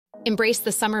Embrace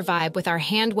the summer vibe with our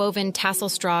hand-woven tassel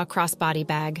straw crossbody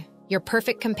bag, your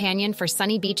perfect companion for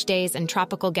sunny beach days and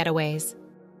tropical getaways.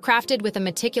 Crafted with a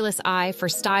meticulous eye for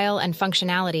style and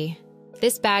functionality,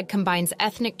 this bag combines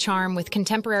ethnic charm with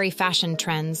contemporary fashion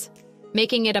trends,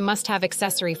 making it a must-have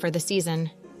accessory for the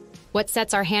season. What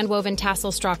sets our hand-woven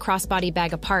tassel straw crossbody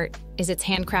bag apart is its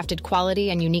handcrafted quality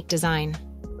and unique design.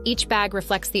 Each bag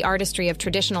reflects the artistry of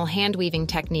traditional hand-weaving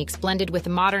techniques blended with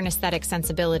modern aesthetic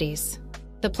sensibilities.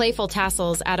 The playful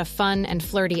tassels add a fun and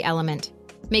flirty element,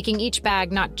 making each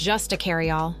bag not just a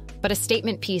carry-all, but a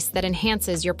statement piece that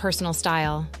enhances your personal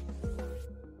style.